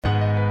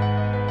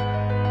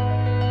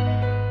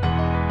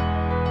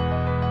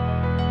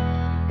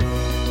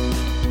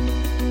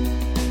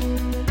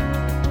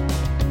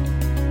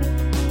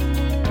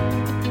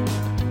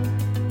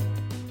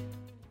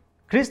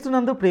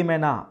క్రీస్తునందు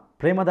ప్రియమైన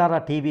ప్రేమధార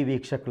టీవీ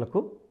వీక్షకులకు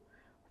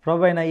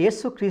ప్రభువైన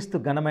యేసుక్రీస్తు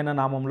ఘనమైన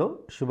నామంలో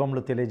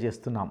శుభములు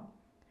తెలియజేస్తున్నాం.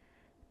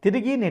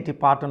 తిరిగి నేటి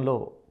పాఠంలో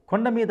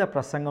కొండ మీద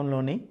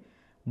ప్రసంగంలోని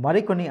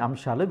మరికొన్ని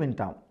అంశాలు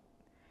వింటాం.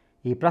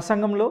 ఈ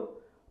ప్రసంగంలో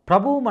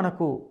ప్రభువు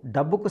మనకు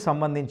డబ్బుకు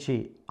సంబంధించి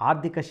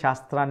ఆర్థిక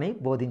శాస్త్రాన్ని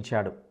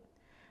బోధించాడు.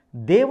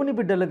 దేవుని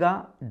బిడ్డలుగా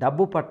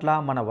డబ్బు పట్ల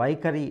మన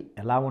వైఖరి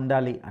ఎలా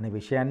ఉండాలి అనే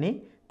విషయాన్ని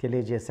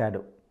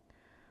తెలియజేశాడు.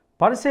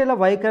 పరిసయ్యుల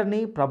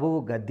వైఖరిని ప్రభువు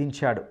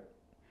గద్దించాడు.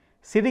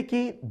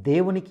 సిరికి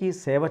దేవునికి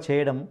సేవ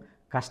చేయడం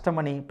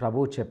కష్టమని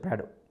ప్రభువు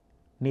చెప్పాడు.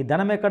 నీ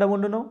ధనం ఎక్కడ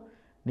ఉండునో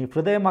నీ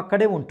హృదయం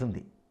అక్కడే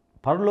ఉంటుంది.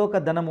 పరలోక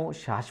ధనము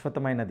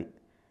శాశ్వతమైనది,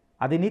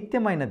 అది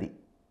నిత్యమైనది.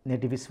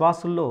 నేటి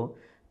విశ్వాసుల్లో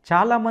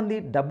చాలామంది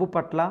డబ్బు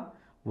పట్ల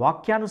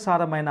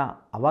వాక్యానుసారమైన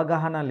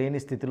అవగాహన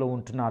లేని స్థితిలో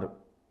ఉంటున్నారు.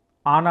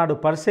 ఆనాడు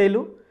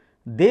పరిసయ్యులు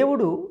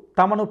దేవుడు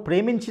తమను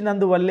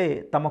ప్రేమించినందువల్లే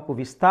తమకు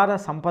విస్తార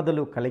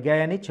సంపదలు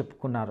కలిగాయని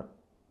చెప్పుకున్నారు.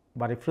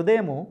 వారి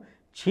హృదయము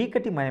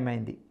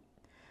చీకటిమయమైంది,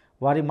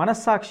 వారి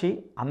మనస్సాక్షి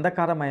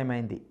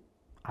అంధకారమయమైంది.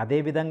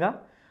 అదేవిధంగా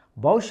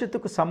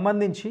భవిష్యత్తుకు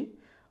సంబంధించి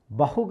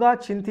బహుగా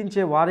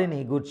చింతించే వారిని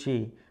గూర్చి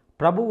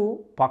ప్రభువు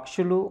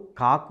పక్షులు,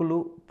 కాకులు,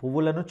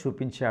 పువ్వులను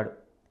చూపించాడు.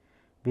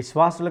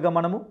 విశ్వాసులుగా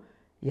మనము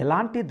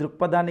ఎలాంటి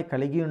దృక్పథాన్ని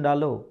కలిగి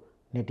ఉండాలో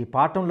నేటి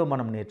పాఠంలో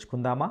మనం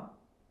నేర్చుకుందామా?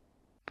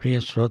 ప్రియ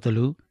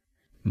శ్రోతలు,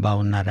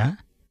 బాగున్నారా?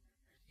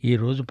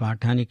 ఈరోజు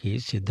పాఠానికి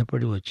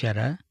సిద్ధపడి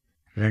వచ్చారా?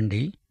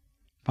 రండి,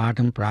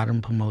 పాఠం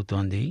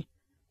ప్రారంభమవుతోంది.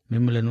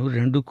 మిమ్మలను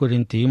 2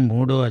 కొరింథీ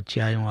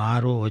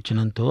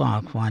 3:6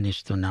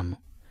 ఆహ్వానిస్తున్నాము.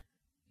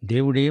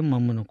 దేవుడే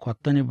మమ్మను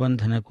కొత్త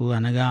నిబంధనకు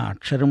అనగా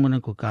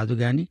అక్షరమునకు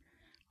కాదుగాని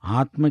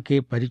ఆత్మకే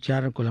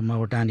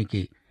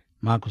పరిచారకులమవటానికి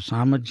మాకు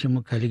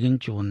సామర్థ్యము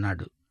కలిగించి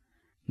ఉన్నాడు.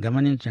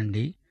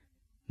 గమనించండి,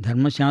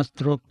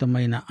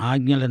 ధర్మశాస్త్రోక్తమైన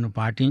ఆజ్ఞలను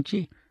పాటించి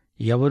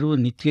ఎవరూ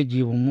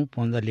నిత్యజీవము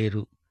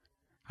పొందలేరు.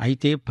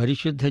 అయితే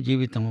పరిశుద్ధ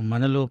జీవితం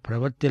మనలో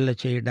ప్రవర్తిల్ల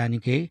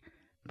చేయడానికే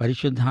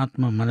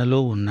పరిశుద్ధాత్మ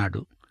మనలో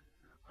ఉన్నాడు.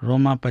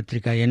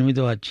 రోమాపత్రిక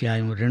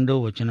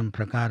 8:2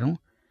 ప్రకారం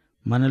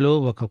మనలో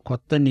ఒక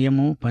కొత్త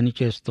నియమం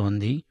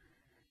పనిచేస్తోంది.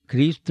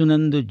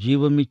 క్రీస్తునందు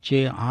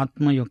జీవమిచ్చే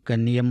ఆత్మ యొక్క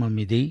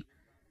నియమమిది.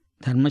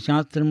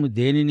 ధర్మశాస్త్రము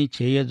దేనిని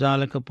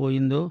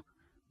చేయజాలకపోయిందో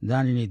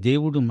దానిని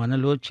దేవుడు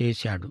మనలో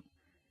చేశాడు.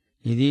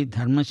 ఇది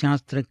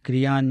ధర్మశాస్త్ర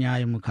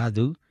క్రియాన్యాయము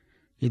కాదు,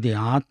 ఇది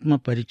ఆత్మ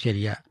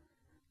పరిచర్య,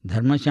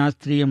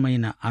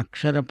 ధర్మశాస్త్రీయమైన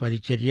అక్షర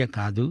పరిచర్య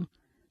కాదు.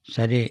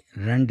 సరే,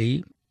 రండి.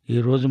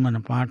 ఈరోజు మన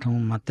పాఠం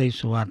మత్తయి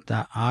సువార్త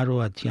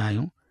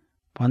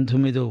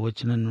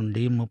 6:19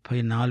 నుండి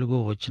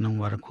 34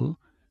 వరకు.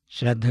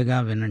 శ్రద్ధగా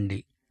వినండి.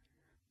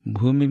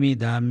 భూమి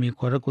మీద మీ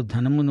కొరకు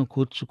ధనమును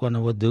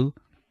కూర్చుకొనవద్దు.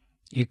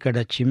 ఇక్కడ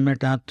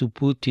చిమ్మెట,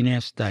 తుప్పు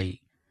తినేస్తాయి.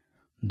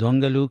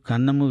 దొంగలు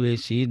కన్నము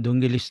వేసి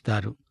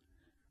దొంగిలిస్తారు.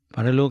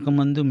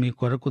 పరలోకమందు మీ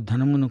కొరకు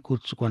ధనమును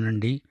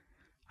కూర్చుకొనండి.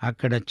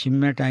 అక్కడ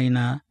చిమ్మెట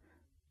అయినా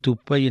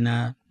తుప్పయినా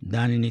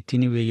దానిని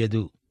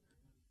తినివేయదు.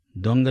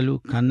 దొంగలు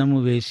కన్నము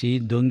వేసి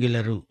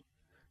దొంగిలరు.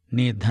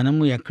 నీ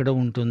ధనము ఎక్కడ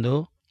ఉంటుందో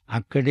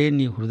అక్కడే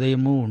నీ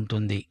హృదయము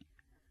ఉంటుంది.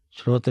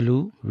 శ్రోతలు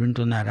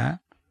వింటున్నారా?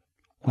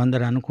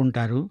 కొందరు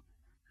అనుకుంటారు,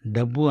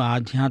 డబ్బు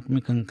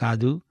ఆధ్యాత్మికం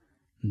కాదు,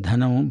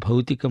 ధనం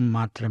భౌతికం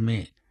మాత్రమే.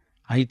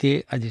 అయితే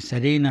అది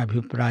సరైన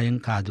అభిప్రాయం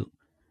కాదు.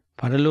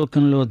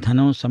 పరలోకంలో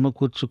ధనం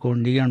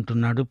సమకూర్చుకోండి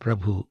అంటున్నాడు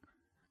ప్రభువు.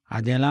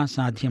 అదెలా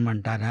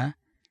సాధ్యమంటారా?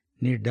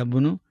 నీ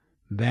డబ్బును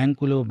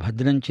బ్యాంకులో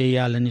భద్రం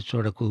చేయాలని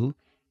చూడకు.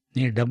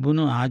 నీ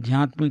డబ్బును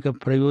ఆధ్యాత్మిక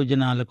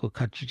ప్రయోజనాలకు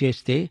ఖర్చు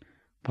చేస్తే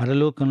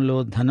పరలోకంలో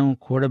ధనం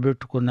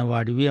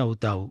కూడబెట్టుకున్నవాడివి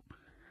అవుతావు.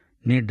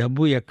 నీ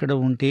డబ్బు ఎక్కడ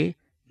ఉంటే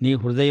నీ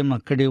హృదయం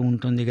అక్కడే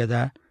ఉంటుంది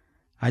గదా.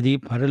 అది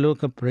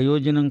పరలోక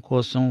ప్రయోజనం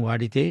కోసం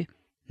వాడితే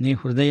నీ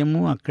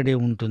హృదయము అక్కడే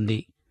ఉంటుంది.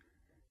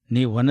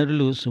 నీ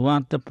వనరులు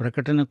సువార్త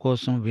ప్రకటన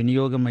కోసం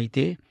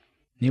వినియోగమైతే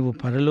నీవు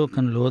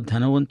పరలోకంలో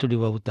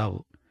ధనవంతుడివవుతావు.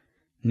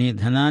 నీ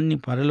ధనాన్ని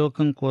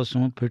పరలోకం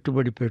కోసం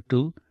పెట్టుబడి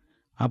పెట్టు,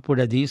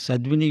 అప్పుడది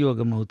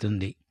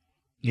సద్వినియోగమవుతుంది.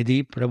 ఇది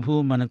ప్రభువు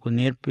మనకు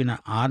నేర్పిన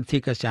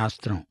ఆర్థిక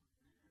శాస్త్రం.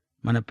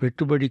 మన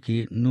పెట్టుబడికి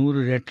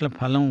 100 రెట్ల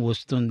ఫలం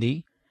వస్తుంది.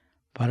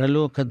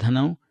 పరలోక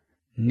ధనం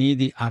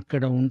నీది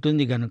అక్కడ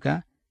ఉంటుంది గనుక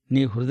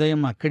నీ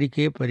హృదయం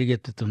అక్కడికే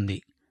పరిగెత్తుతుంది.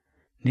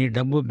 నీ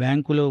డబ్బు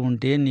బ్యాంకులో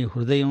ఉంటే నీ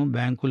హృదయం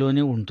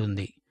బ్యాంకులోనే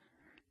ఉంటుంది.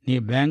 నీ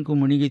బ్యాంకు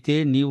మునిగితే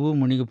నీవు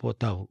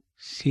మునిగిపోతావు.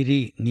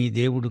 సిరి నీ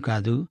దేవుడు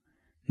కాదు.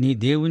 నీ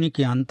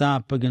దేవునికి అంతా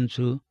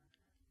అప్పగించు.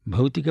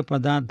 భౌతిక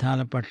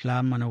పదార్థాల పట్ల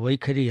మన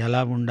వైఖరి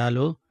ఎలా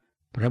ఉండాలో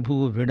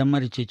ప్రభువు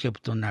విడమరిచి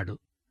చెబుతున్నాడు.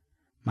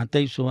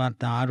 మత్తయి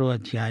సువార్త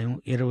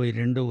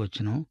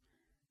 6:22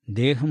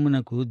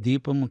 దేహమునకు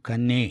దీపము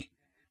కన్నే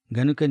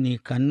గనుక నీ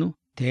కన్ను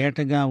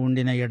తేటగా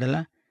ఉండిన ఎడల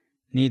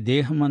నీ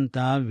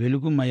దేహమంతా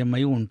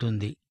వెలుగుమయమై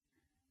ఉంటుంది.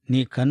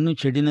 నీ కన్ను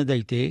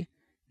చెడినదైతే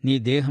నీ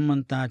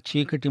దేహమంతా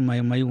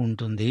చీకటిమయమై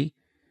ఉంటుంది.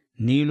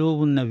 నీలో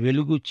ఉన్న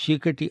వెలుగు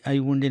చీకటి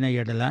అయి ఉండిన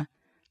ఎడల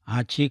ఆ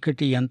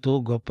చీకటి ఎంతో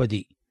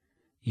గొప్పది.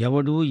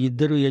 ఎవడూ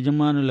 2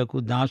 యజమానులకు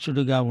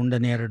దాసుడుగా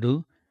ఉండనేరడు.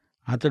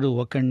 అతడు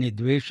ఒకణ్ణి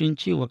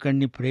ద్వేషించి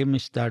ఒకణ్ణి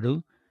ప్రేమిస్తాడు,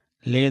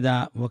 లేదా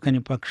ఒకని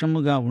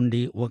పక్షముగా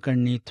ఉండి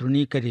ఒకణ్ణి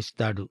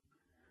తృణీకరిస్తాడు.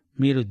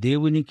 మీరు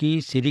దేవునికి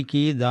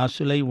సిరికి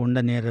దాసులై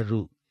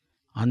ఉండనేరరు.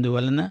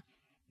 అందువలన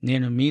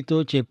నేను మీతో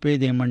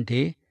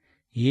చెప్పేదేమంటే,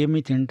 ఏమి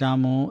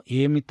తింటామో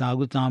ఏమి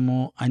తాగుతామో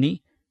అని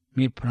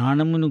మీ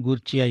ప్రాణమును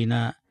గూర్చి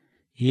అయినా,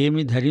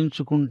 ఏమి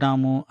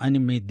ధరించుకుంటామో అని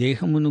మీ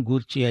దేహమును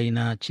గూర్చి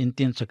అయినా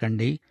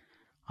చింతించకండి.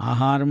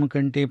 ఆహారము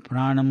కంటే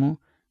ప్రాణము,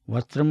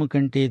 వస్త్రము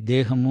కంటే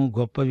దేహము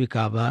గొప్పవి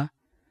కావా?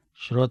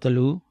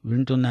 శ్రోతలు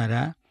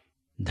వింటున్నారా?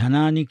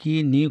 ధనానికి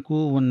నీకు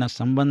ఉన్న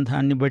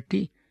సంబంధాన్ని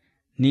బట్టి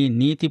నీ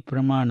నీతి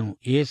ప్రమాణం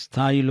ఏ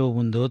స్థాయిలో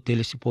ఉందో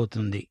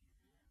తెలిసిపోతుంది.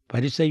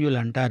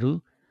 పరిసయ్యులంటారు,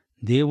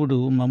 దేవుడు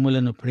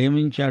మమ్ములను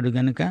ప్రేమించాడు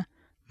గనుక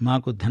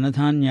మాకు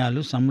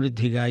ధనధాన్యాలు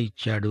సమృద్ధిగా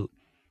ఇచ్చాడు.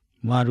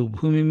 వారు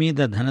భూమి మీద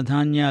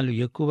ధనధాన్యాలు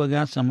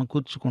ఎక్కువగా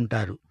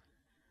సమకూర్చుకుంటారు.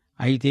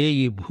 అయితే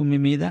ఈ భూమి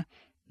మీద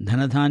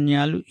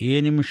ధనధాన్యాలు ఏ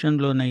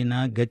నిమిషంలోనైనా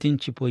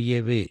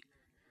గతించిపోయేవే.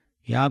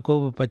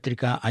 యాకోబు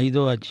పత్రిక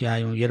 5వ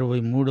అధ్యాయం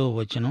 23వ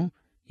వచనం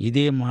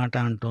ఇదే మాట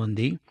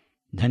అంటోంది.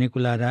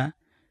 ధనికులారా,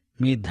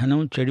 మీ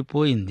ధనం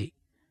చెడిపోయింది.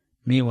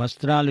 మీ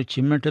వస్త్రాలు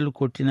చిమ్మెటలు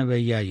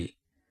కొట్టినవయ్యాయి.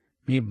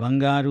 మీ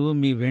బంగారు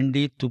మీ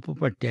వెండి తుప్పు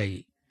పట్టాయి.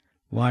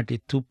 వాటి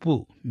తుప్పు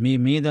మీ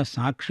మీద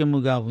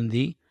సాక్ష్యముగా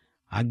ఉంది.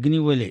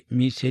 అగ్నివలె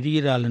మీ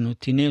శరీరాలను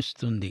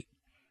తినేస్తుంది.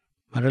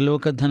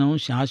 పరలోకధనం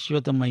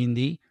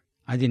శాశ్వతమైంది,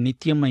 అది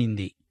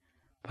నిత్యమైంది.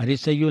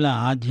 పరిసయ్యుల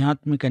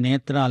ఆధ్యాత్మిక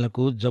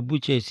నేత్రాలకు జబ్బు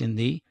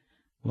చేసింది.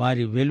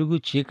 వారి వెలుగు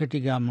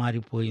చీకటిగా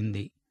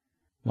మారిపోయింది.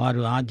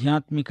 వారు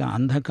ఆధ్యాత్మిక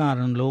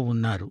అంధకారంలో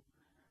ఉన్నారు.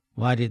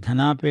 వారి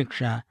ధనాపేక్ష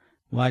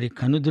వారి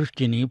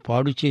కనుదృష్టిని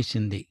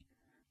పాడుచేసింది.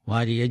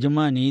 వారి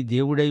యజమాని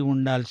దేవుడై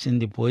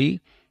ఉండాల్సింది పోయి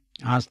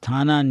ఆ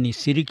స్థానాన్ని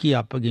సిరికి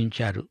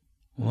అప్పగించారు.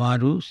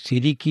 వారు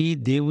సిరికి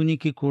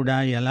దేవునికి కూడా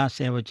ఎలా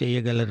సేవ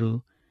చేయగలరు?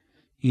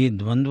 ఈ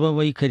ద్వంద్వ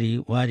వైఖరి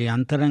వారి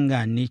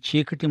అంతరంగాన్ని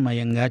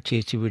చీకటిమయంగా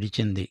చేసి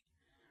విడిచింది.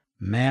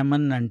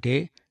 మేమన్ అంటే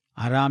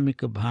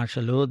అరామిక్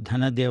భాషలో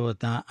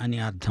ధనదేవత అని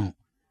అర్థం.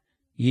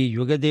 ఈ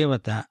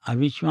యుగదేవత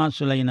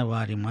అవిశ్వాసులైన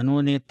వారి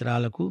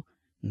మనోనేత్రాలకు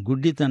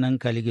గుడ్డితనం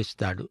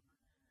కలిగిస్తాడు.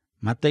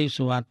 మత్తయి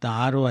సువార్త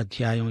 6వ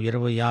అధ్యాయం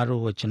 26వ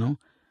వచనం,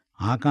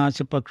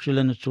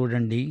 ఆకాశపక్షులను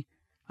చూడండి,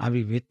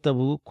 అవి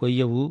విత్తవు,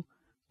 కొయ్యవు,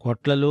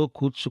 కొట్లలో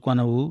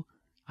కూర్చుకొనవు,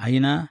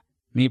 అయినా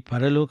మీ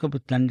పరలోకపు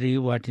తండ్రి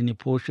వాటిని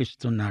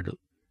పోషిస్తున్నాడు.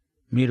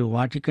 మీరు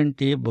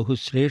వాటికంటే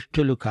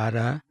బహుశ్రేష్ఠులు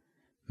కారా?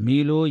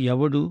 మీలో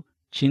ఎవడు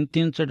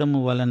చింతించడము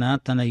వలన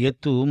తన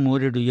ఎత్తు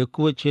మూరెడు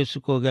ఎక్కువ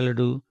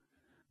చేసుకోగలడు?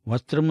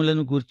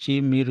 వస్త్రములను గూర్చి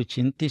మీరు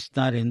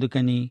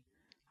చింతిస్తారెందుకని?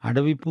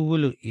 అడవి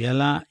పువ్వులు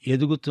ఎలా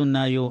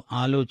ఎదుగుతున్నాయో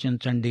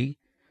ఆలోచించండి.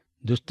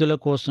 దుస్తుల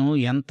కోసం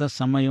ఎంత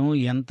సమయం,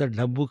 ఎంత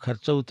డబ్బు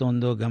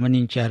ఖర్చవుతోందో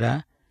గమనించారా?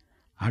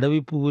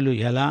 అడవి పువ్వులు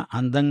ఎలా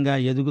అందంగా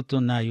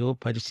ఎదుగుతున్నాయో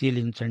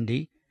పరిశీలించండి.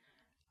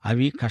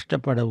 అవి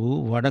కష్టపడవు,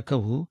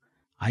 వడకవు.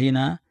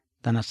 అయినా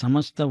తన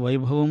సమస్త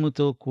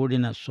వైభవముతో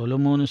కూడిన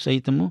సొలొమోను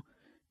సైతము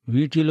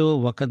వీటిలో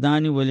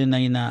ఒకదాని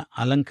వలెనైనా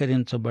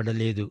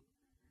అలంకరించబడలేదు.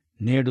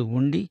 నేడు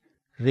ఉండి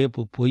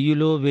రేపు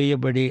పొయ్యిలో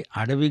వేయబడే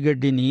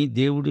అడవిగడ్డిని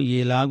దేవుడు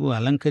ఎలాగూ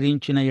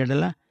అలంకరించిన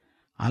ఎడల,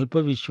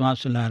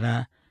 అల్పవిశ్వాసులారా,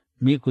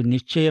 మీకు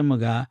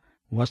నిశ్చయముగా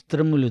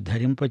వస్త్రములు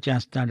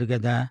ధరింపచేస్తాడు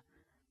గదా.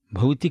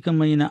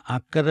 భౌతికమైన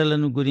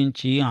అక్కరలను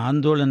గురించి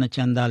ఆందోళన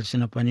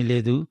చెందాల్సిన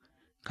పనిలేదు.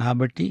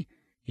 కాబట్టి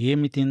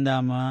ఏమి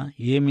తిందామా,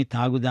 ఏమి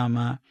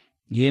తాగుదామా,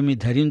 ఏమి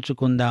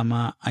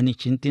ధరించుకుందామా అని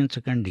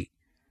చింతించకండి.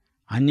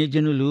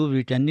 అన్యజనులు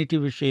వీటన్నిటి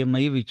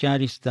విషయమై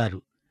విచారిస్తారు.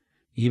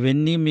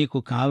 ఇవన్నీ మీకు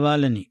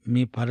కావాలని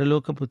మీ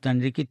పరలోకపు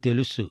తండ్రికి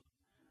తెలుసు.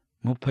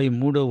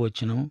 33వ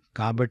వచనం,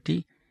 కాబట్టి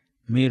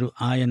మీరు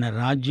ఆయన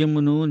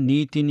రాజ్యమును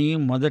నీతిని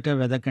మొదట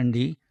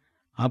వెదకండి,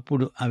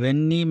 అప్పుడు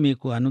అవన్నీ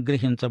మీకు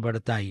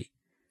అనుగ్రహించబడతాయి.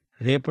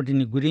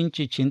 రేపటిని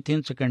గురించి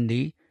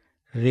చింతించకండి.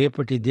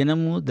 రేపటి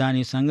దినము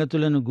దాని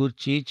సంగతులను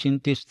గూర్చి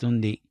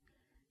చింతిస్తుంది.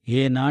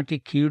 ఏనాటి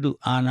కీడు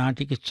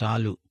ఆనాటికి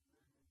చాలు.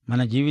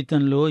 మన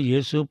జీవితంలో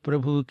యేసు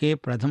ప్రభువుకే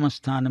ప్రథమ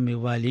స్థానం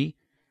ఇవ్వాలి.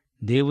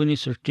 దేవుని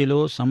సృష్టిలో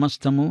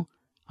సమస్తము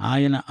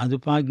ఆయన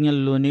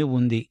అదుపాజ్ఞల్లోనే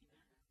ఉంది.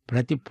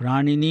 ప్రతి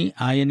ప్రాణిని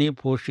ఆయనే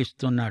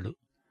పోషిస్తున్నాడు.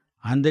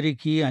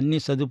 అందరికీ అన్ని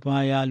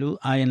సదుపాయాలు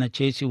ఆయన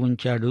చేసి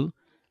ఉంచాడు.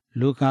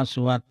 లూకాసు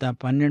వార్త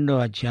 12వ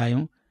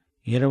అధ్యాయం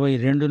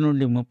 22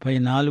 నుండి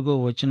 34వ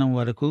వచనం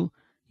వరకు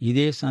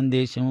ఇదే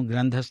సందేశం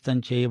గ్రంథస్థం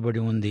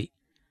చేయబడి ఉంది.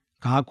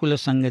 కాకుల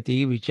సంగతి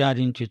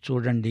విచారించి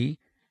చూడండి.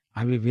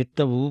 అవి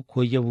విత్తవు,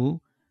 కొయ్యవు,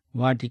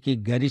 వాటికి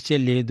గరిసె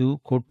లేదు,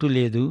 కొట్టు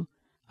లేదు,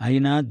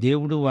 అయినా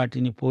దేవుడు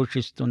వాటిని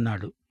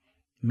పోషిస్తున్నాడు.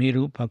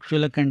 మీరు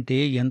పక్షుల కంటే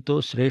ఎంతో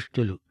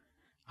శ్రేష్ఠులు.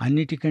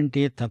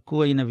 అన్నిటికంటే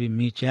తక్కువైనవి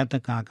మీ చేత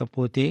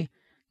కాకపోతే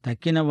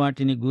తక్కిన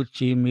వాటిని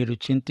గూర్చి మీరు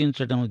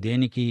చింతించటం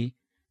దేనికి?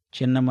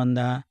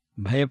 చిన్నమందా,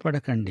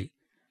 భయపడకండి.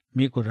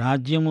 మీకు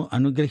రాజ్యము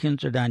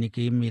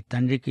అనుగ్రహించడానికి మీ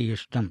తండ్రికి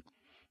ఇష్టం.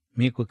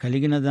 మీకు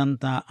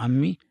కలిగినదంతా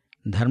అమ్మి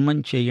ధర్మం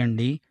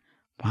చేయండి.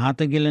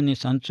 పాతగిలని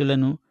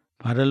సంచులను,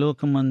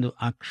 పరలోకమందు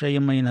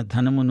అక్షయమైన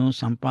ధనమును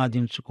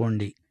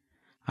సంపాదించుకోండి.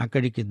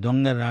 అక్కడికి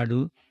దొంగ రాడు,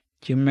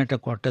 చిమ్మెట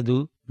కొట్టదు.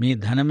 మీ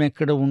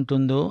ధనమెక్కడ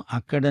ఉంటుందో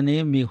అక్కడనే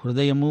మీ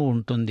హృదయము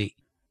ఉంటుంది.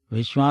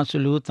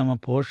 విశ్వాసులు తమ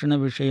పోషణ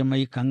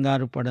విషయమై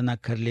కంగారు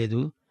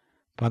పడనక్కర్లేదు.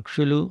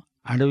 పక్షులు,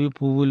 అడవి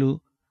పువ్వులు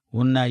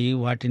ఉన్నాయి.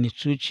 వాటిని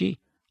చూచి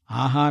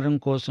ఆహారం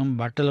కోసం,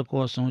 బట్టల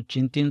కోసం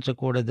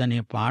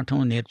చింతించకూడదనే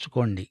పాఠం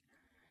నేర్చుకోండి.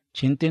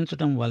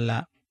 చింతించటం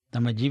వల్ల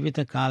తమ జీవిత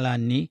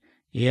కాలాన్ని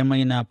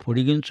ఏమైనా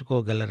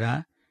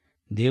పొడిగించుకోగలరా?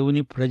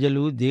 దేవుని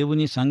ప్రజలు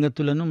దేవుని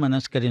సంగతులను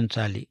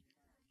మనస్కరించాలి.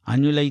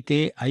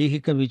 అన్యులైతే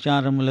ఐహిక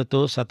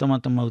విచారములతో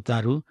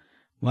సతమతమవుతారు.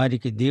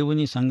 వారికి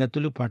దేవుని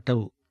సంగతులు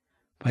పట్టవు.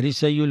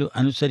 పరిసయ్యులు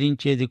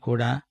అనుసరించేది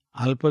కూడా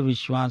అల్ప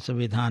విశ్వాస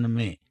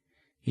విధానమే.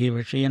 ఈ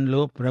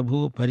విషయంలో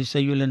ప్రభువు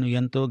పరిసయ్యులను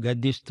ఎంతో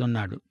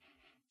గద్దిస్తున్నాడు.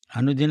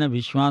 అనుదిన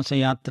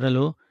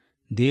విశ్వాసయాత్రలో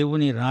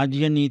దేవుని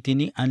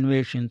రాజ్యనీతిని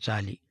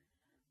అన్వేషించాలి.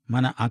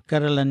 మన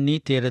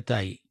అక్కరలన్నీ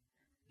తీరతాయి.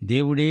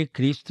 దేవుడే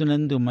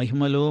క్రీస్తునందు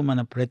మహిమలో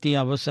మన ప్రతి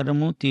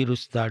అవసరమూ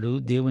తీరుస్తాడు.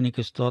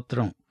 దేవునికి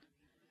స్తోత్రం.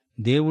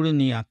 దేవుడు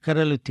నీ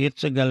అక్కరలు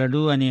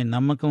తీర్చగలడు అనే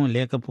నమ్మకం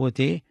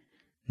లేకపోతే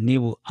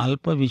నీవు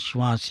అల్ప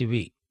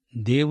విశ్వాసివి.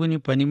 దేవుని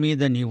పని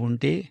మీద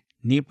నీవుంటే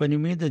నీ పని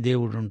మీద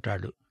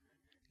దేవుడుంటాడు.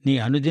 నీ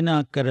అనుదిన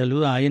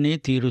అక్కరలు ఆయనే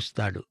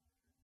తీరుస్తాడు.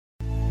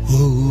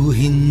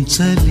 ఊహించలేని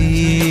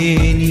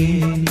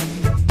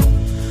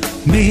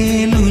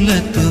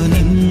మేలులతో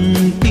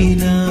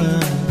నింపిన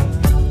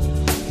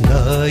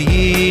నా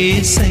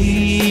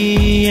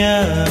యేసయ్యా,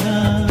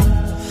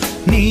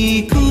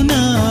 నీకు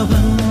నా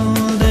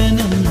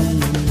వందనం.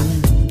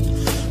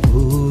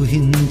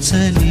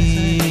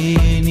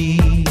 ఊహించలేని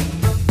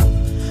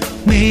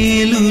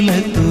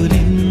మేలులతో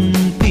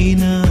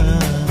నింపిన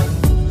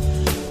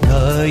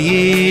నా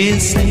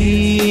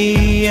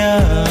యేసయ్యా,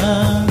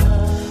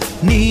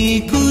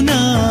 నీకు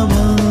నా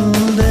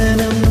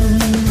వందనం.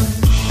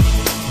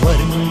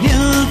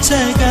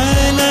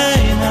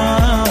 వర్ణించగలనా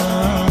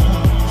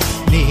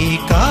నీ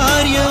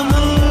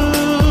కార్యము,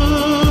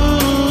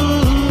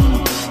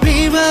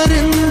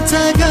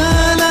 వివరించగలనా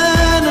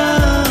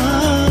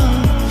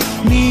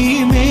నీ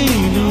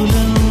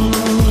మేలులను.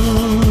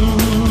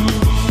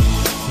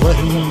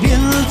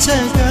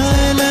 వర్ణించగలనా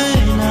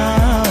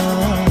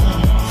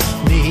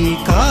నీ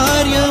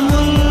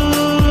కార్యము,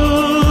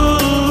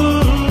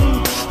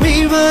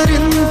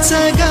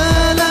 వివరించగలనా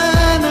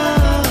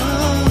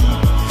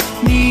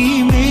నీ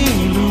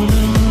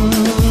మేలులను.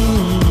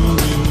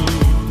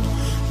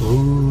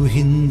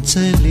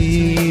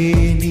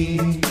 ఊహించలేని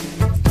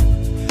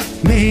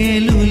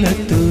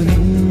మేలులతో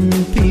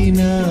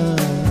నింపిన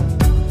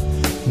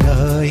నా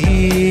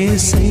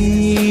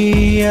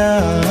యేసయ్యా,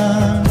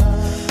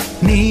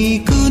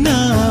 నీకు నా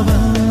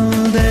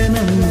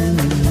వందనం.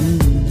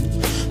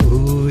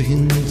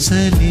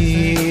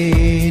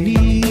 ఊహించలేని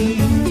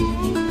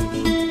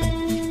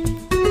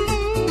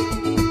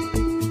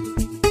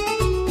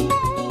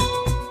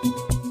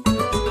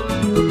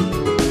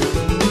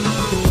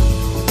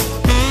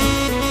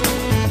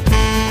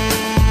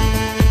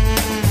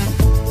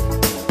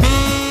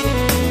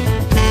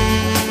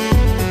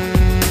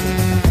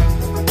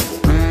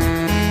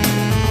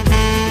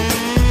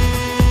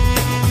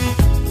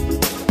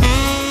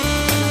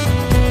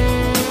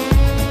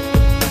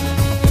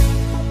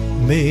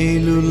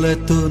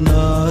మేలులతో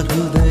నా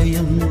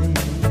హృదయం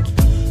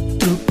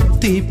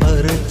తృప్తిపరచినావు.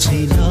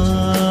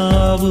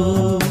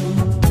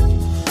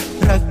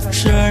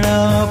 రక్షణ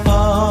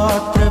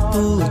పాత్ర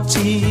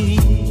పూచి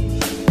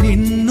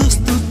నిన్ను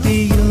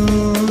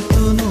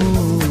స్తుతియుతును.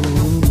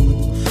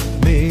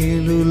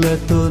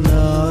 మేలులతో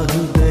నా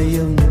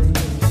హృదయం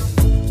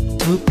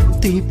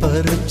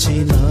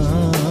తృప్తిపరచినావు.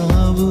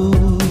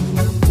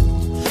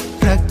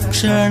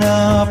 రక్షణ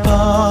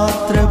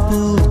పాత్ర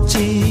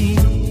పూచి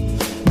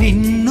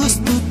నిన్ను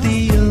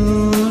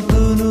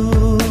స్తుతియుతును.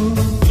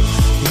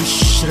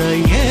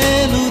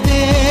 ఇశ్రాయేలు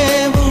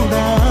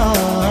దేవుడా,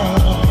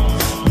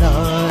 నా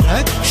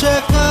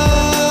రక్షకా,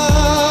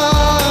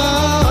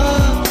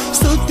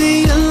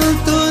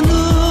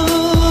 స్తుతియుతును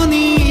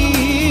నీ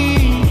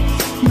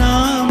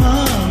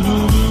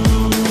నామమును.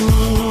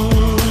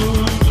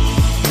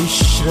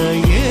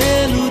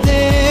 ఇశ్రాయేలు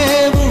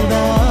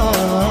దేవుడా,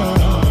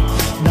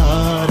 నా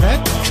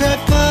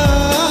రక్షకా,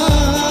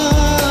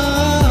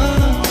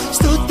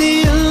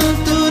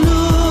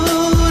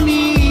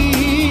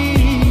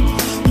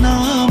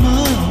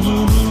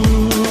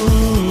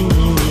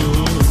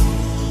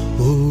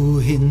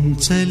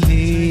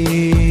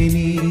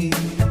 ఊహించలేని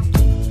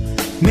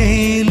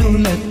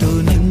మేలులతో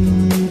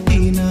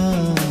నింపిన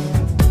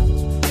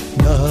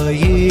నా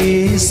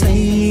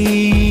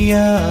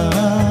యేసయ్యా,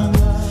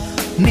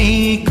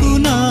 నీకు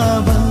నా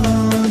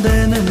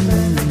వందనం.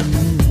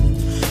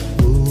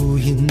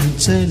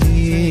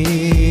 ఊహించలేని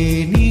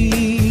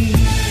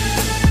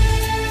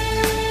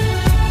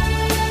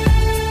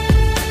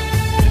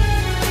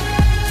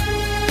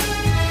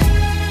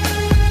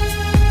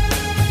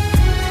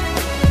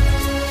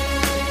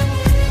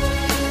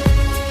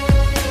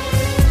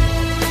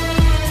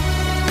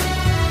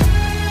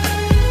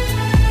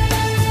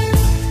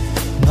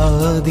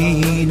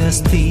దీన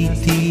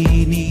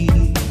స్థితిని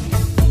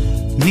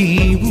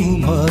నీవు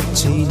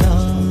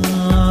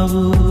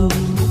మార్చినావు.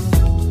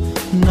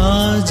 నా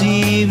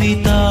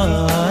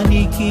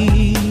జీవితానికి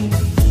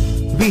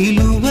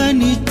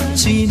విలువనిచ్చినావు.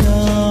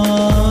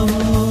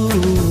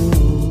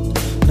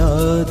 నా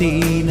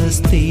దీన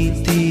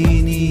స్థితి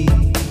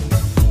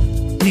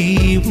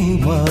నీవు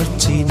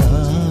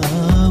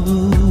మార్చినావు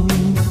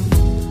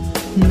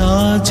నా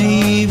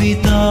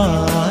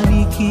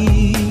జీవితానికి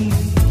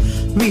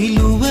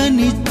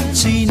విలువనిచ్చినావు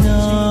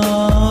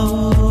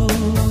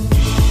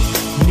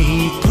నీ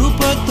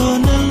కృపతో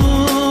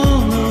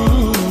నన్ను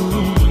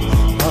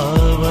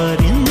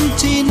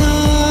ఆవరించినావు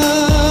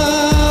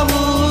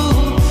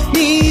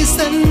నీ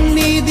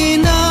సన్నిధి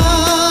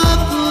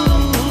నాకు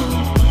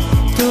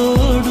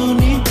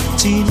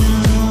తోడునిచ్చినావు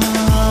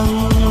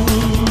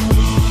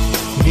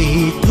నీ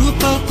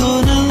కృపతో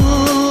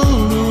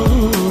నన్ను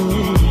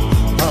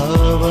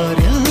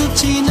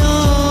ఆవరించినావు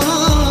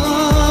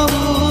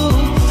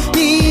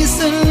నీ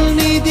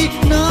సన్నిధి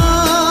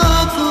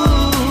నాకు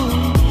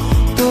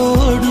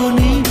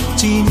తోడునిచ్చినావు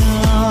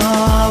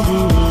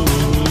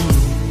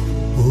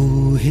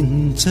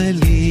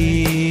ఊహించలేని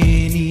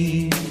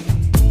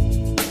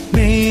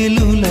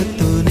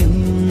మేలులతో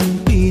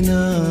నింపిన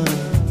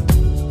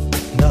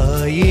నా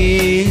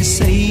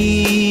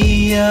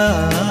యేసయ్యా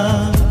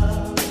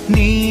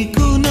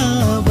నీకు నా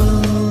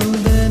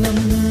వందనం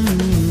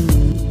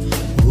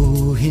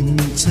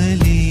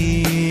ఊహించలేని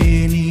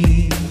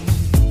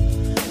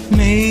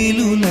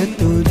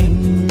మేలులతో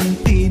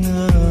నింపిన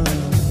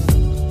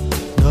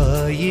నా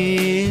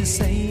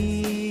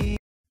యేసయ్యా.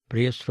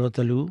 ప్రియ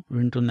శ్రోతలు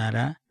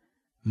వింటున్నారా?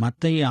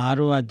 మత్తయి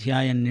 6వ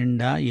అధ్యాయం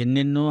నిండా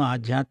ఎన్నెన్నో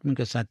ఆధ్యాత్మిక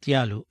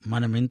సత్యాలు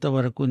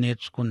మనమింతవరకు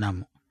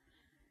నేర్చుకున్నాము.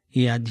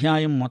 ఈ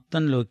అధ్యాయం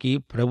మొత్తంలోకి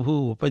ప్రభువు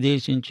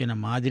ఉపదేశించిన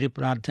మాదిరి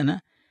ప్రార్థన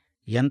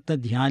ఎంత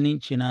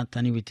ధ్యానించినా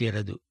తనివి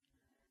తీరదు.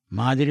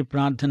 మాదిరి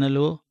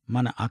ప్రార్థనలో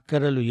మన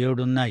అక్కరలు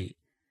 7 ఉన్నాయి.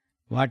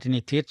 వాటిని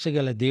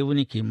తీర్చగల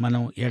దేవునికి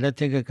మనం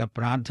ఎడతెగక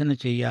ప్రార్థన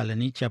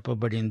చెయ్యాలని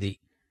చెప్పబడింది.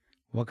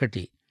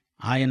 1.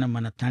 ఆయన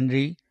మన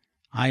తండ్రి,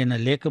 ఆయన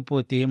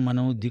లేకపోతే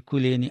మనం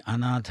దిక్కులేని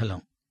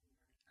అనాథలం.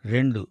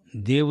 2.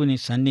 దేవుని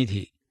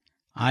సన్నిధి,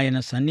 ఆయన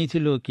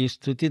సన్నిధిలోకి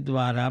స్తుతి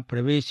ద్వారా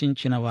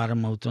ప్రవేశించిన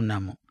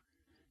వారమవుతున్నాము.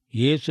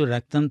 యేసు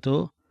రక్తంతో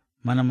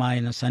మనం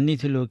ఆయన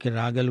సన్నిధిలోకి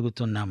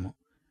రాగలుగుతున్నాము.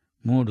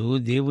 3.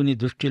 దేవుని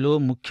దృష్టిలో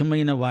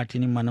ముఖ్యమైన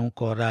వాటిని మనం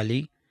కోరాలి.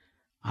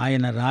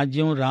 ఆయన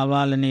రాజ్యం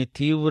రావాలనే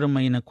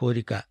తీవ్రమైన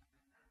కోరిక.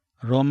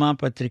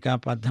 రోమాపత్రిక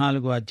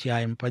 14వ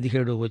అధ్యాయం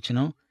 17వ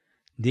వచనం,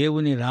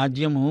 దేవుని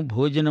రాజ్యము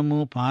భోజనము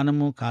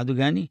పానము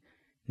కాదుగాని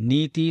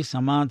నీతి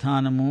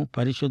సమాధానము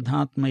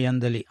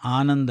పరిశుద్ధాత్మయందలి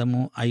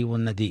ఆనందము అయి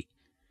ఉన్నది.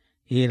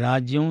 ఈ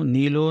రాజ్యం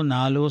నీలో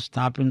నాలో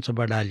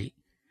స్థాపించబడాలి.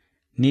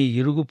 నీ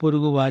ఇరుగు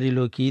పొరుగు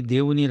వారిలోకి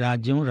దేవుని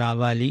రాజ్యం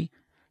రావాలి.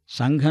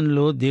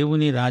 సంఘంలో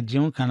దేవుని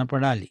రాజ్యం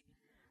కనపడాలి.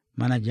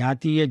 మన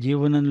జాతీయ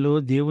జీవనంలో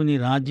దేవుని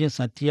రాజ్య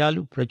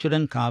సత్యాలు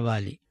ప్రచురం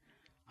కావాలి.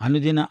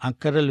 అనుదిన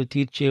అక్కరలు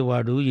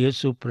తీర్చేవాడు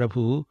యేసు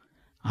ప్రభువు.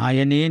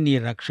 ఆయనే నీ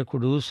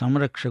రక్షకుడు,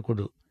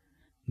 సంరక్షకుడు.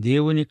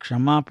 దేవుని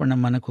క్షమాపణ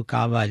మనకు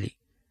కావాలి.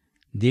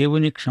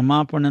 దేవుని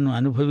క్షమాపణను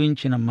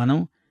అనుభవించిన మనం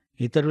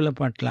ఇతరుల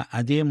పట్ల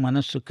అదే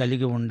మనస్సు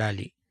కలిగి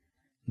ఉండాలి.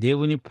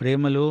 దేవుని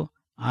ప్రేమలో,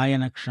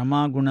 ఆయన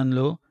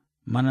క్షమాగుణంలో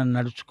మనం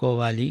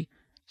నడుచుకోవాలి.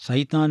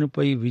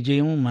 సైతానుపై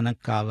విజయం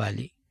మనకు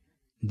కావాలి.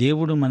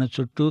 దేవుడు మన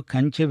చుట్టూ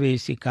కంచె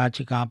వేసి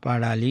కాచి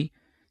కాపాడాలి.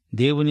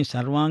 దేవుని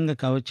సర్వాంగ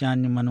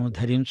కవచాన్ని మనం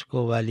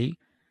ధరించుకోవాలి.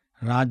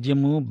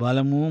 రాజ్యము,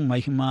 బలము,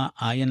 మహిమ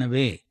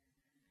ఆయనవే.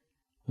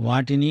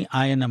 వాటిని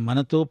ఆయన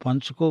మనతో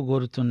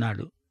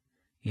పంచుకోగోరుతున్నాడు.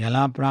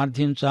 ఎలా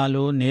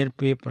ప్రార్థించాలో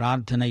నేర్పే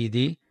ప్రార్థన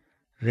ఇది.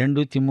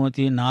 2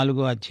 తిమోతి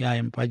 4వ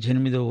అధ్యాయం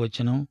 18వ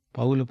వచనం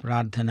పౌలు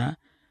ప్రార్థన.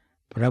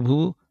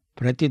 ప్రభువు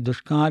ప్రతి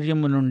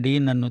దుష్కార్యము నుండి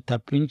నన్ను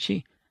తప్పించి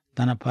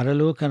తన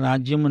పరలోక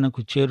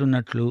రాజ్యమునకు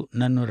చేరునట్లు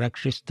నన్ను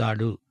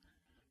రక్షిస్తాడు.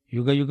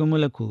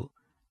 యుగయుగములకు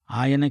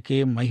ఆయనకే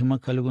మహిమ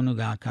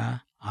కలుగునుగాక.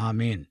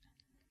 ఆమేన్.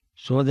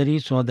 సోదరీ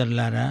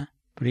సోదరులారా,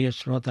 ప్రియ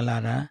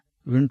శ్రోతలారా,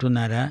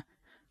 వింటున్నారా?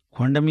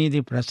 కొండమీది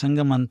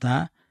ప్రసంగమంతా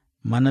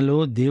మనలో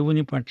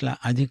దేవుని పట్ల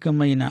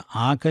అధికమైన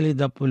ఆకలి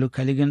దప్పులు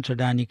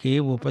కలిగించడానికే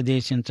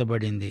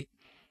ఉపదేశించబడింది.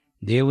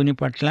 దేవుని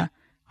పట్ల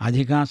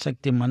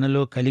అధికాసక్తి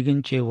మనలో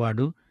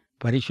కలిగించేవాడు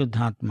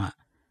పరిశుద్ధాత్మ.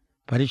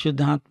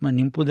 పరిశుద్ధాత్మ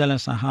నింపుదల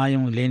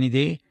సహాయం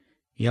లేనిదే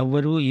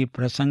ఎవ్వరూ ఈ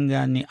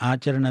ప్రసంగాన్ని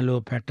ఆచరణలో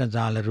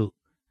పెట్టజాలరు.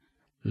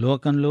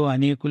 లోకంలో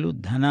అనేకులు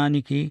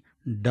ధనానికి,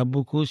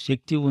 డబ్బుకు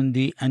శక్తి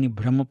ఉంది అని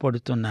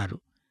భ్రమపడుతున్నారు.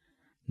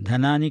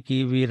 ధనానికి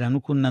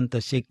వీరనుకున్నంత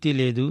శక్తి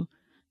లేదు.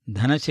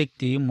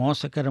 ధనశక్తి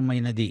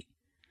మోసకరమైనది.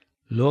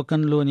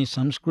 లోకంలోని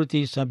సంస్కృతి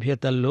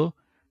సభ్యతల్లో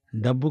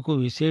డబ్బుకు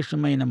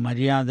విశేషమైన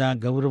మర్యాద,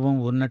 గౌరవం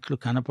ఉన్నట్లు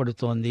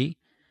కనపడుతోంది.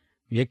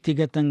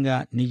 వ్యక్తిగతంగా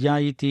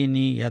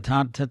నిజాయితీని,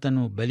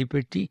 యథార్థతను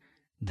బలిపెట్టి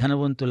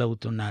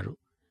ధనవంతులవుతున్నారు.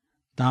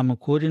 తాము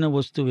కోరిన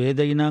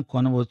వస్తువేదైనా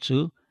కొనవచ్చు,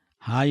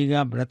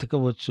 హాయిగా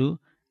బ్రతకవచ్చు,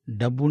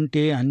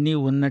 డబ్బుంటే అన్నీ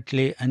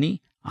ఉన్నట్లే అని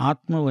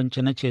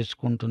ఆత్మవంచన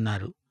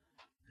చేసుకుంటున్నారు.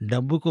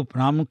 డబ్బుకు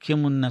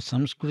ప్రాముఖ్యమున్న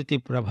సంస్కృతి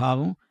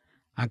ప్రభావం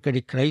అక్కడి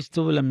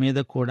క్రైస్తవుల మీద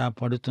కూడా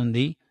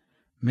పడుతుంది.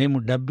 మేము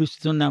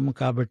డబ్బిస్తున్నాము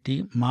కాబట్టి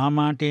మా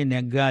మాటే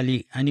నెగ్గాలి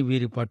అని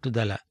వీరి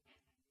పట్టుదల.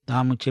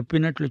 తాము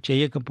చెప్పినట్లు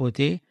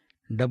చేయకపోతే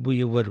డబ్బు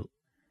ఇవ్వరు.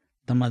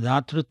 తమ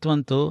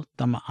దాతృత్వంతో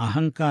తమ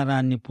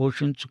అహంకారాన్ని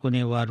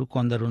పోషించుకునేవారు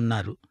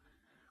కొందరున్నారు.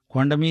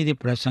 కొండమీది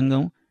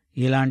ప్రసంగం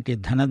ఇలాంటి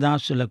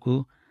ధనదాసులకు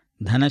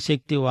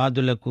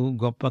ధనశక్తివాదులకు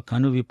గొప్ప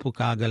కనువిప్పు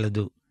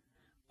కాగలదు.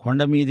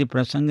 కొండమీది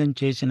ప్రసంగం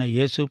చేసిన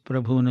యేసు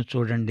ప్రభువును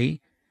చూడండి.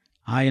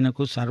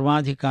 ఆయనకు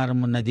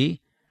సర్వాధికారమున్నది.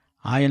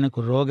 ఆయనకు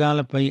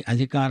రోగాలపై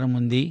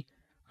అధికారముంది.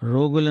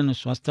 రోగులను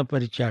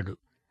స్వస్థపరిచాడు.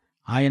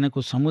 ఆయనకు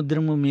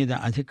సముద్రము మీద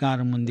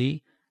అధికారముంది.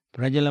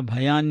 ప్రజల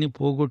భయాన్ని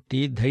పోగొట్టి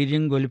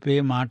ధైర్యం గొలిపే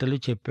మాటలు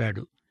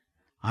చెప్పాడు.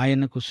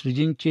 ఆయనకు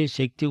సృజించే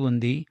శక్తి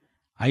ఉంది.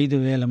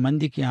 5,000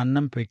 మందికి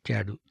అన్నం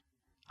పెట్టాడు.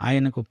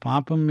 ఆయనకు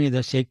పాపం మీద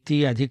శక్తి,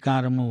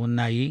 అధికారము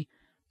ఉన్నాయి.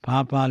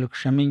 పాపాలు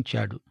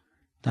క్షమించాడు.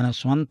 తన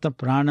స్వంత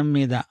ప్రాణం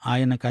మీద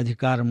ఆయనకు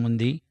అధికారం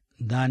ఉంది.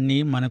 దాన్ని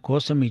మన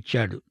కోసం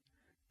ఇచ్చాడు.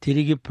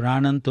 తిరిగి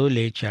ప్రాణంతో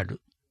లేచాడు.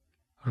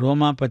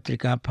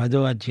 రోమాపత్రిక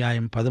 10వ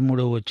అధ్యాయం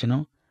 13వ వచనం,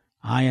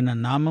 ఆయన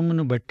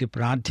నామమును బట్టి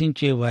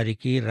ప్రార్థించే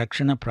వారికి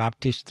రక్షణ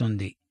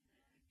ప్రాప్తిస్తుంది.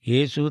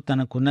 యేసు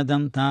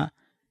తనకున్నదంతా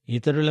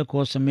ఇతరుల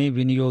కోసమే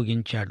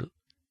వినియోగించాడు.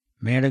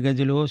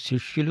 మేడగదిలో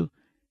శిష్యులు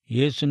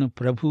యేసును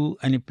ప్రభువు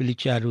అని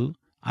పిలిచారు.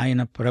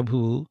 ఆయన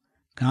ప్రభువు,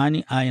 కాని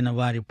ఆయన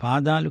వారి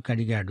పాదాలు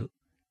కడిగాడు.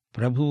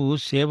 ప్రభువు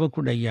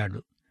సేవకుడయ్యాడు.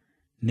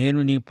 నేను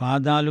నీ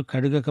పాదాలు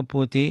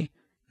కడగకపోతే,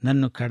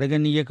 నన్ను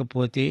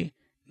కడగనీయకపోతే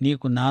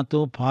నీకు నాతో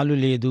పాలు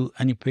లేదు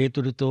అని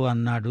పేతురుతో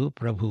అన్నాడు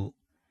ప్రభువు.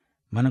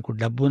 మనకు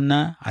డబ్బున్నా,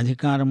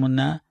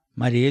 అధికారమున్నా,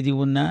 మరేది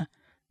ఉన్నా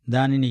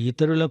దానిని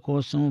ఇతరుల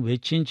కోసం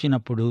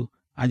వెచ్చించినప్పుడు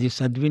అది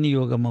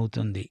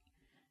సద్వినియోగమవుతుంది.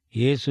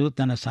 యేసు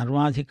తన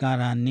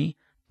సర్వాధికారాన్ని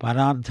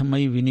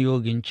పరార్థమై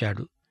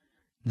వినియోగించాడు.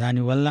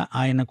 దానివల్ల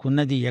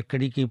ఆయనకున్నది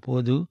ఎక్కడికి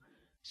పోదు.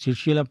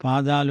 శిష్యుల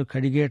పాదాలు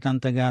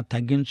కడిగేటంతగా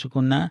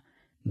తగ్గించుకున్న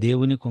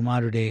దేవుని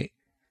కుమారుడే.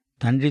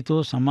 తండ్రితో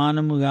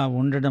సమానముగా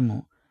ఉండడము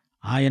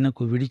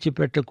ఆయనకు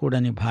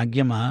విడిచిపెట్టకూడని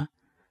భాగ్యమా?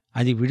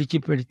 అది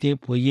విడిచిపెడితే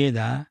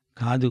పోయేదా?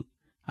 కాదు,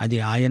 అది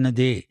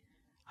ఆయనదే.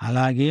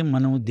 అలాగే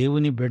మనం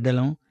దేవుని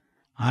బిడ్డలం,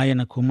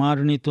 ఆయన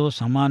కుమారునితో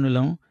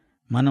సమానులం.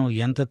 మనం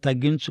ఎంత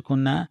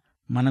తగ్గించుకున్నా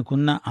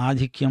మనకున్న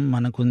ఆధిక్యం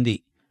మనకుంది.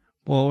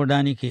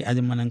 పోవడానికి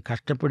అది మనం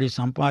కష్టపడి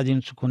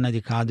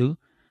సంపాదించుకున్నది కాదు.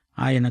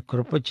 ఆయన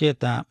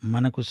కృపచేత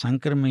మనకు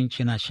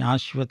సంక్రమించిన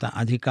శాశ్వత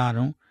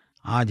అధికారం,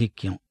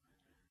 ఆధిక్యం.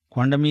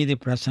 కొండమీది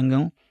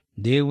ప్రసంగం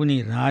దేవుని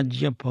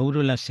రాజ్య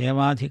పౌరుల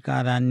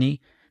సేవాధికారాన్ని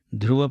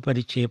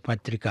ధృవపరిచే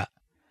పత్రిక.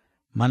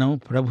 మనం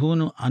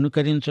ప్రభువును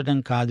అనుకరించడం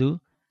కాదు,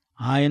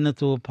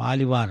 ఆయనతో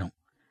పాలివారం.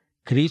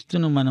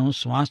 క్రీస్తును మనం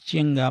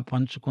స్వాస్థ్యంగా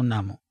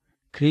పంచుకున్నాము.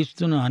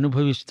 క్రీస్తును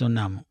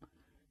అనుభవిస్తున్నాము.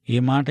 ఈ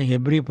మాట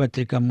హెబ్రీ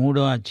పత్రిక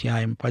 3వ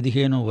అధ్యాయం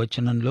 15వ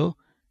వచనంలో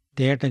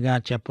తేటగా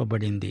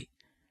చెప్పబడింది.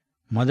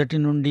 మొదటి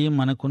నుండి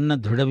మనకున్న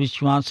దృఢ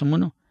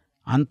విశ్వాసమును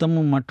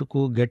అంతము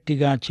మట్టుకు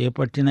గట్టిగా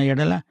చేపట్టిన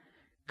ఎడల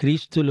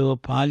క్రీస్తులో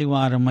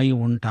పాలివారమై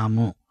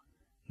ఉంటాము.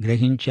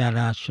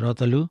 గ్రహించారా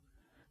శ్రోతలు?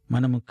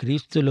 మనము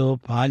క్రీస్తులో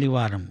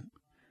పాలివారము.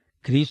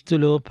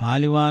 క్రీస్తులో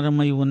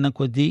పాలివారమై ఉన్న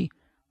కొద్దీ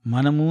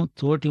మనము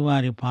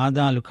తోటివారి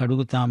పాదాలు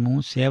కడుగుతాము,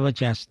 సేవ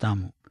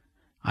చేస్తాము.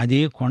 అదే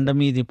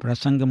కొండమీది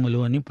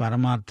ప్రసంగములోని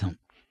పరమార్థం.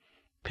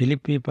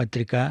 ఫిలిప్పీ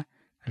పత్రిక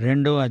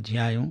 2వ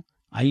అధ్యాయం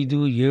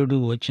 5-7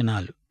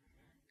 వచనాలు.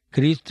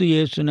 క్రీస్తు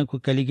యేసునకు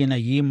కలిగిన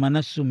ఈ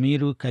మనస్సు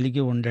మీరు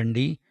కలిగి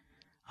ఉండండి.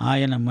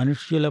 ఆయన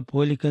మనుష్యుల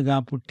పోలికగా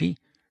పుట్టి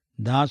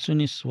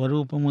దాసుని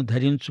స్వరూపము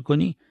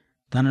ధరించుకొని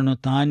తనను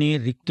తానే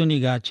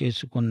రిక్తునిగా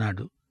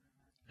చేసుకున్నాడు.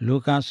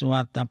 లూకాసు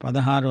వార్త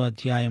 16వ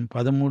అధ్యాయం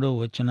 13వ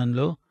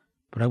వచనంలో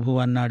ప్రభు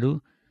అన్నాడు,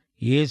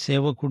 ఏ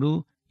సేవకుడు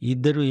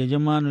 2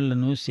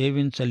 యజమానులను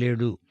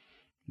సేవించలేడు.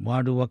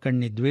 వాడు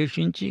ఒకణ్ణి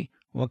ద్వేషించి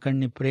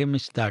ఒకణ్ణి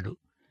ప్రేమిస్తాడు,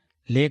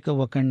 లేక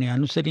ఒకణ్ణి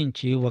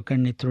అనుసరించి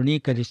ఒకణ్ణి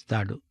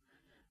తృణీకరిస్తాడు.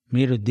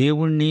 మీరు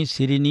దేవుణ్ణి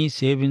సిరిని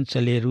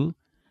సేవించలేరు.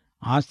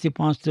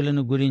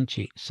 ఆస్తిపాస్తులను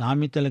గురించి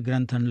సామెతల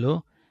గ్రంథంలో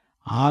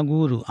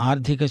ఆగూరు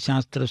ఆర్థిక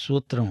శాస్త్ర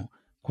సూత్రం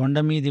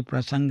కొండమీది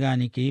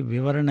ప్రసంగానికి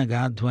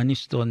వివరణగా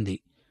ధ్వనిస్తోంది.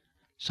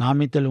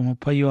 సామెతలు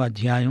 30వ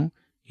అధ్యాయం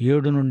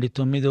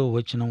 7-9వ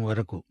వచనం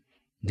వరకు.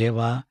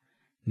 దేవా,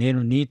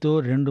 నేను నీతో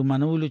 2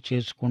 మనవులు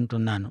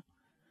చేసుకుంటున్నాను.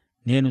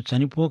 నేను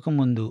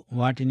చనిపోకముందు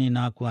వాటిని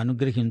నాకు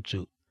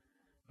అనుగ్రహించు.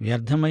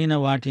 వ్యర్థమైన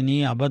వాటిని,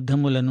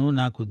 అబద్ధములను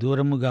నాకు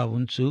దూరముగా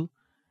ఉంచు.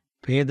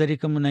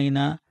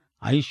 పేదరికమునైనా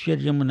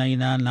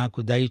ఐశ్వర్యమునైనా నాకు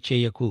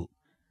దయచేయకు.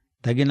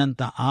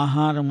 తగినంత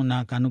ఆహారము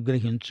నాకు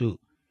అనుగ్రహించు.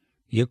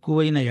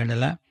 ఎక్కువైన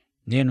ఎడల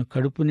నేను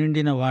కడుపు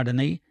నిండిన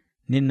వాడనై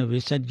నిన్ను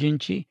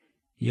విసర్జించి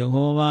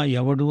యెహోవా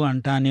ఎవడు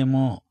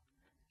అంటానేమో,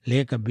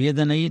 లేక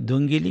బీదనై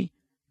దొంగిలి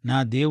నా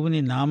దేవుని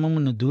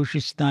నామమును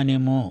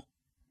దూషిస్తానేమో.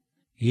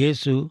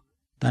 యేసు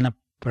తన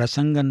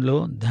ప్రసంగంలో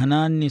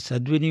ధనాన్ని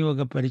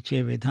సద్వినియోగపరిచే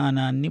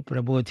విధానాన్ని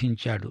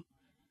ప్రబోధించాడు.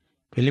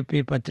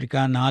 ఫిలిప్పీ పత్రిక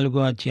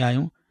 4వ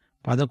అధ్యాయం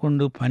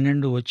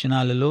 11-12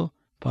 వచనాలలో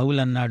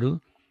పౌలన్నాడు,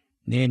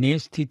 నేనే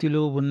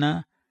స్థితిలో ఉన్నా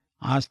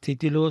ఆ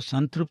స్థితిలో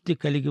సంతృప్తి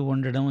కలిగి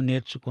ఉండడం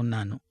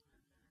నేర్చుకున్నాను.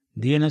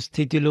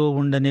 దీనస్థితిలో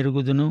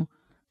ఉండనెరుగుదును,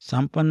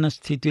 సంపన్న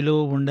స్థితిలో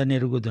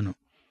ఉండనెరుగుదును.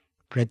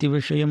 ప్రతి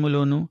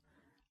విషయములోనూ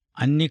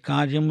అన్ని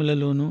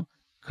కార్యములలోనూ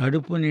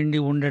కడుపు నిండి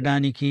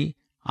ఉండడానికి,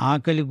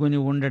 ఆకలిగొని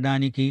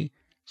ఉండడానికి,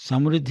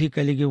 సమృద్ధి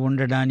కలిగి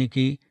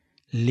ఉండడానికి,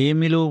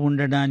 లేమిలో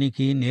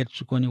ఉండడానికి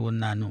నేర్చుకొని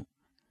ఉన్నాను.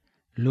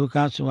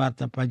 లూకాసు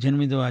వార్త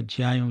 18వ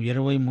అధ్యాయం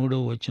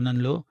 23వ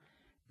వచనంలో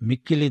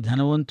మిక్కిలి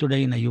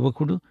ధనవంతుడైన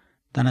యువకుడు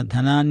తన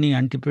ధనాన్ని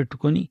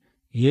అంటిపెట్టుకొని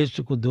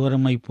యేసుకు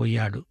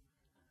దూరమైపోయాడు.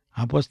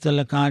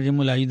 అపొస్తల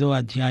కార్యముల 5వ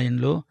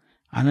అధ్యాయంలో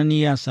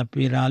అననీయ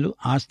సప్పీరాలు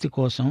ఆస్తి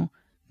కోసం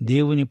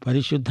దేవుని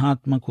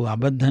పరిశుద్ధాత్మకు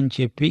అబద్ధం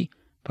చెప్పి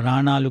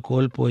ప్రాణాలు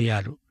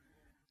కోల్పోయారు.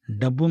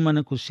 డబ్బు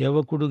మనకు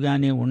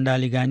సేవకుడుగానే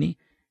ఉండాలి గాని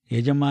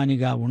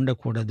యజమానిగా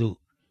ఉండకూడదు.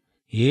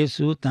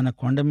 యేసు తన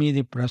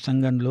కొండమీది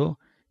ప్రసంగంలో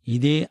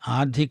ఇదే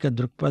ఆర్థిక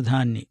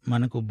దృక్పథాన్ని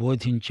మనకు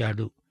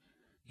బోధించాడు.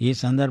 ఈ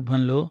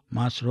సందర్భంలో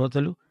మా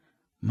శ్రోతలు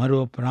మరో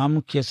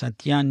ప్రాముఖ్య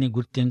సత్యాన్ని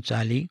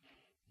గుర్తించాలి.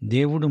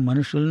 దేవుడు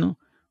మనుషులను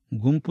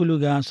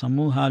గుంపులుగా,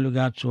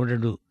 సమూహాలుగా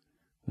చూడడు.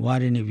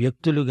 వారిని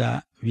వ్యక్తులుగా,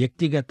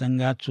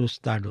 వ్యక్తిగతంగా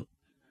చూస్తాడు.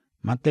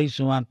 మత్తయి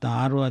సువార్త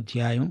 6వ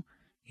అధ్యాయం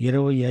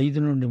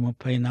 25 నుండి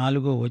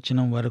 34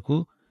 వచనం వరకు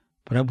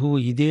ప్రభువు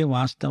ఇదే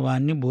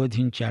వాస్తవాన్ని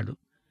బోధించాడు.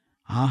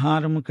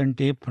 ఆహారము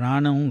కంటే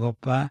ప్రాణం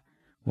గొప్ప,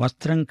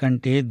 వస్త్రం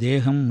కంటే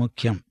దేహం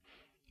ముఖ్యం.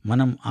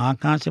 మనం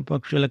ఆకాశ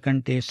పక్షుల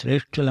కంటే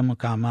శ్రేష్ఠులము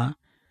కామా?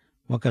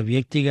 ఒక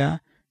వ్యక్తిగా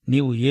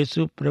నీవు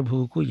యేసు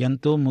ప్రభువుకు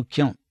ఎంతో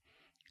ముఖ్యం.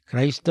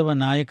 క్రైస్తవ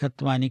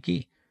నాయకత్వానికి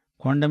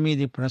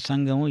కొండమీది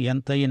ప్రసంగం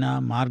ఎంతైనా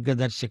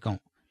మార్గదర్శకం.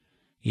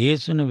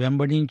 యేసును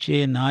వెంబడించే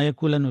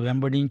నాయకులను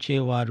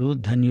వెంబడించేవారు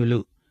ధన్యులు.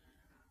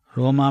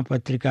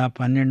 రోమాపత్రిక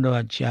 12వ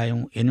అధ్యాయం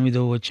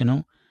 8వ వచనం,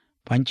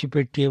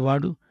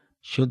 పంచిపెట్టేవాడు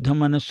శుద్ధ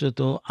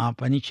మనస్సుతో ఆ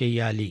పని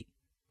చెయ్యాలి.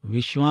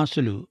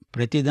 విశ్వాసులు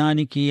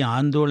ప్రతిదానికి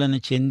ఆందోళన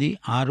చెంది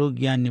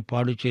ఆరోగ్యాన్ని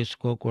పాడు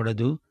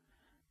చేసుకోకూడదు.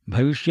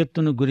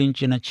 భవిష్యత్తును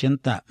గురించిన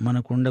చింత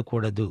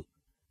మనకుండకూడదు.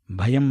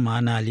 భయం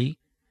మానాలి.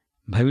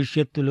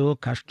 భవిష్యత్తులో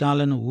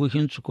కష్టాలను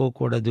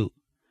ఊహించుకోకూడదు.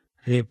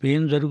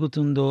 రేపేం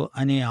జరుగుతుందో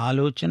అనే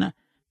ఆలోచన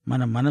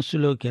మన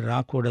మనస్సులోకి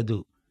రాకూడదు.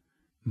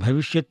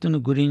 భవిష్యత్తును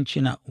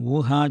గురించిన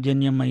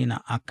ఊహాజన్యమైన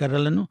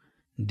అక్కరలను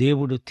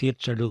దేవుడు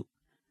తీర్చడు.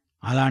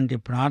 అలాంటి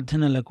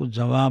ప్రార్థనలకు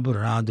జవాబు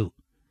రాదు.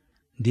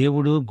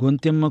 దేవుడు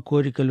గొంతెమ్మ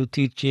కోరికలు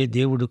తీర్చే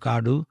దేవుడు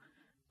కాడు.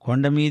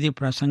 కొండమీది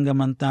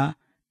ప్రసంగమంతా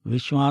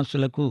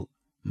విశ్వాసులకు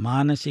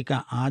మానసిక,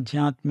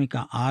 ఆధ్యాత్మిక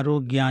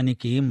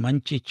ఆరోగ్యానికి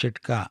మంచి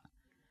చిట్కా.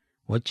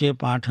 వచ్చే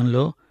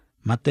పాఠంలో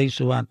మత్తయి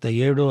సువార్త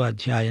 7వ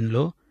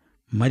అధ్యాయంలో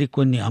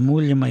మరికొన్ని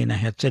అమూల్యమైన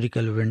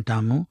హెచ్చరికలు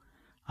వింటాము.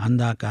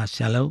 అందాక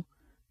సెలవు.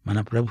 మన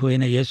ప్రభు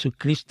అయిన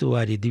యేసుక్రీస్తు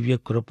వారి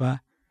దివ్యకృప,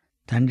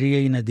 తండ్రి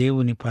అయిన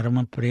దేవుని పరమ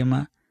ప్రేమ,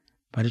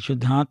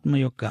 పరిశుద్ధాత్మ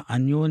యొక్క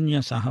అన్యోన్య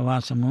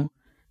సహవాసము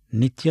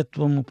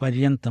నిత్యత్వము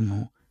పర్యంతము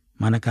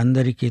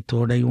మనకందరికీ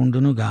తోడై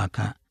ఉండునుగాక.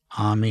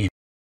 ఆమేన్.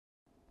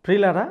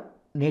 ప్రియులారా,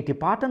 నేటి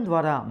పాఠం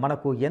ద్వారా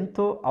మనకు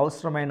ఎంతో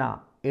అవసరమైన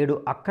 7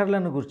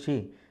 అక్కర్లను గురించి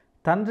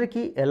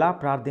తండ్రికి ఎలా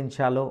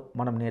ప్రార్థించాలో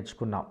మనం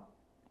నేర్చుకున్నాం.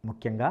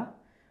 ముఖ్యంగా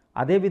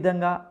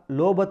అదేవిధంగా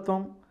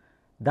లోభత్వం,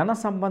 ధన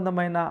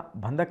సంబంధమైన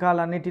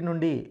బంధకాలన్నిటి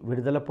నుండి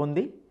విడుదల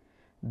పొంది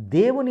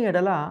దేవుని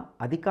ఎడల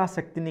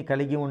అధికాసక్తిని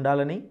కలిగి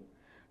ఉండాలని,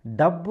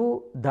 డబ్బు,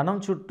 ధనం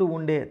చుట్టూ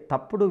ఉండే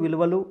తప్పుడు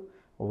విలువలు,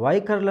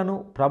 వైఖరులను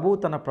ప్రభు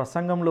తన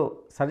ప్రసంగంలో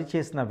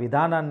సరిచేసిన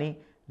విధానాన్ని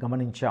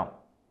గమనించాం.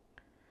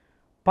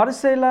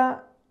 పరిసయ్యుల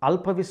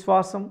అల్ప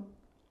విశ్వాసం,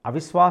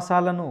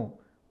 అవిశ్వాసాలను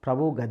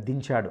ప్రభు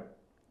గద్దించాడు.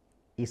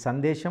 ఈ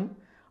సందేశం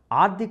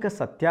ఆర్థిక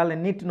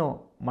సత్యాలన్నిటినో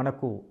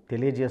మనకు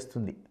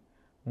తెలియజేస్తుంది.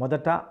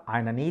 మొదట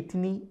ఆయన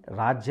నీతిని,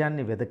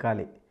 రాజ్యాన్ని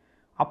వెదకాలి.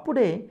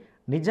 అప్పుడే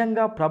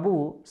నిజంగా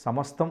ప్రభువు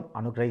సమస్తం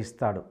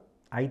అనుగ్రహిస్తాడు.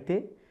 అయితే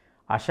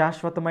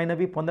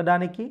అశాశ్వతమైనవి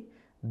పొందడానికి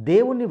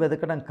దేవుణ్ణి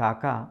వెదకడం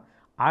కాక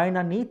ఆయన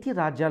నీతి,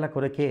 రాజ్యాల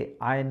కొరకే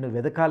ఆయన్ను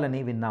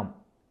వెదకాలని విన్నాం.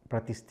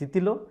 ప్రతి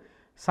స్థితిలో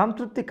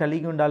సంతృప్తి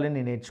కలిగి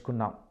ఉండాలని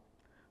నేర్చుకున్నాం.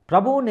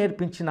 ప్రభువు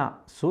నేర్పించిన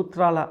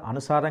సూత్రాల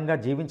అనుసారంగా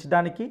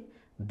జీవించడానికి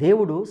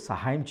దేవుడు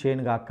సహాయం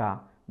చేయనుగాక.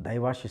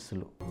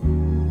 దైవాశిస్సులు.